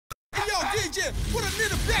DJ, put a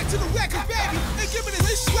nigga back to the record, baby, and give me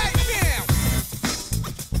this right now.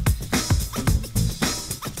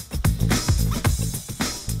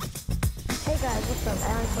 Hey guys, what's up?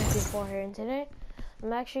 Aaron24 here, and today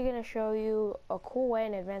I'm actually going to show you a cool way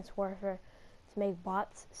in Advanced Warfare to make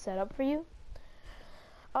bots set up for you.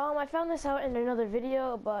 I found this out in another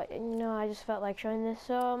video, but you know, I just felt like showing this.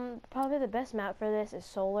 So probably the best map for this is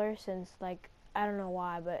Solar, since like I don't know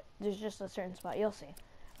why, but there's just a certain spot, you'll see.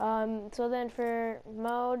 So then for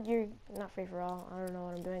mode, you're not free for all. I don't know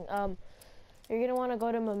what I'm doing. You're gonna want to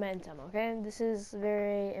go to momentum. Okay, this is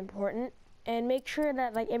very important, and make sure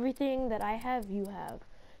that like everything that I have, you have.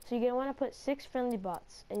 So you're gonna want to put 6 friendly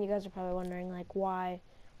bots, and you guys are probably wondering like why,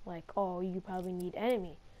 like oh you probably need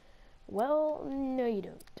enemy. Well, no you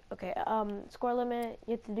don't. Okay, score limit,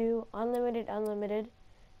 you have to do unlimited,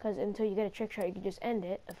 because until you get a trick shot, you can just end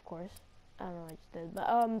it, of course. I don't know what I just did,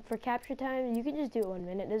 but for capture time, you can just do it 1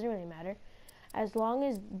 minute, doesn't really matter. As long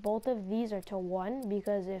as both of these are to 1,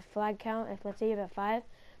 because if flag count, if let's say you have at 5,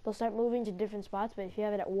 they'll start moving to different spots, but if you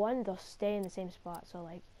have it at 1, they'll stay in the same spot, so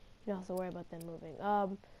like, you don't have to worry about them moving.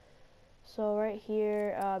 So right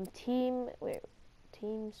here, team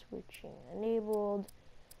switching enabled.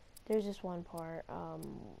 There's just one part,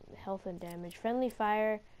 health and damage. Friendly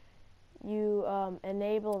fire, you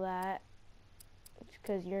enable that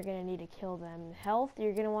because you're going to need to kill them. Health,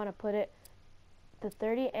 you're going to want to put it to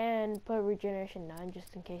 30 and put regeneration none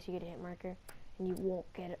just in case you get a hit marker and you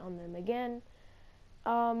won't get it on them again.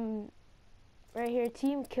 Right here,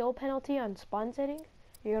 team kill penalty on spawn settings,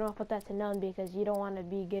 you're going to put that to none because you don't want to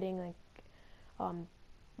be getting like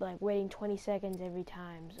waiting 20 seconds every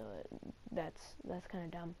time, so that's kind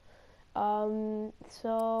of dumb.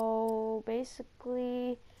 So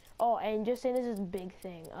basically, oh, and just saying, this is a big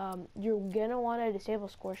thing, you're gonna want to disable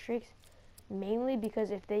score streaks, mainly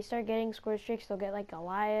because if they start getting score streaks, they'll get like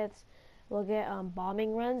Goliaths, they'll get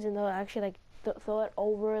bombing runs, and they'll actually like throw it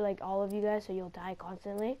over like all of you guys, so you'll die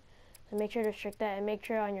constantly. So make sure to restrict that, and make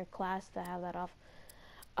sure on your class to have that off.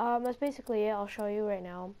 That's basically it. I'll show you right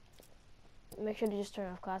now. Make sure to just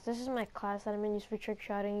turn off class. This is my class that I'm gonna use for trick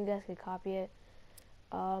shotting. You guys can copy it.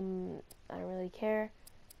 I don't really care.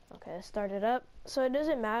 Okay, let's start it up. So it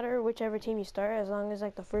doesn't matter whichever team you start, as long as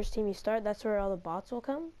like the first team you start, that's where all the bots will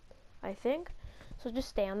come, I think. So just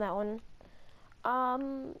stay on that one.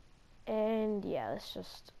 And yeah, let's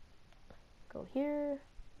just go here.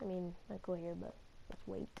 I mean, not go here, but let's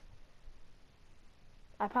wait.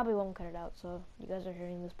 I probably won't cut it out, so you guys are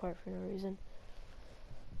hearing this part for no reason.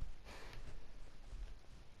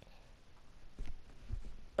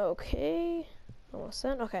 Okay, almost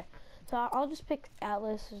done. Okay, so I'll just pick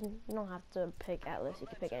Atlas. You don't have to pick Atlas, you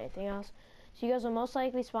can pick anything else. So you guys will most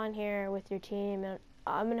likely spawn here with your team, and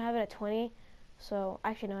I'm gonna have it at 20. So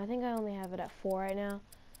actually no, I think I only have it at 4 right now.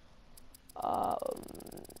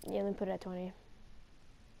 Yeah, let me put it at 20.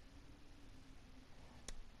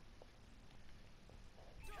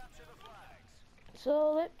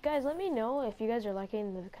 So guys, let me know if you guys are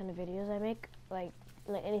liking the kind of videos I make, like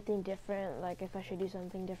anything different, like if I should do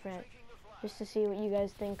something different, just to see what you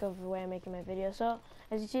guys think of the way I'm making my video. So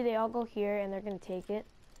as you see, they all go here and they're gonna take it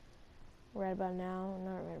right about now.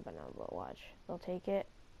 Not right about now, but watch, they'll take it.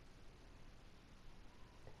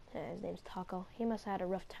 Yeah, his name's Taco. He must have had a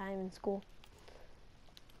rough time in school.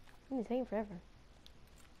 He's taking forever.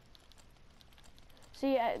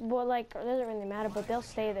 See, well, like, it doesn't really matter, but they'll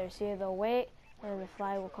stay there. See, they'll wait, and the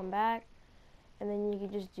fly will come back, and then you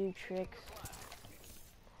can just do tricks.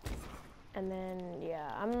 And then yeah,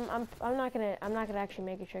 I'm not gonna actually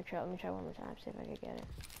make a trick shot. Let me try one more time, see if I can get it.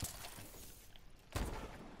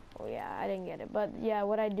 Oh yeah, I didn't get it. But yeah,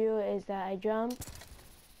 what I do is that I jump,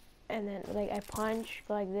 and then like I punch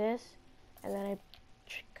like this, and then I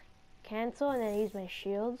cancel, and then I use my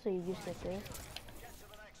shield, so you just get this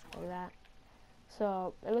like that.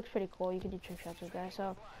 So it looks pretty cool. You can do trick shots with guys.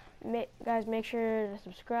 So guys, make sure to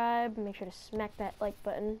subscribe. Make sure to smack that like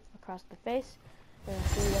button across the face. And I'll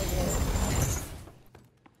see you guys later.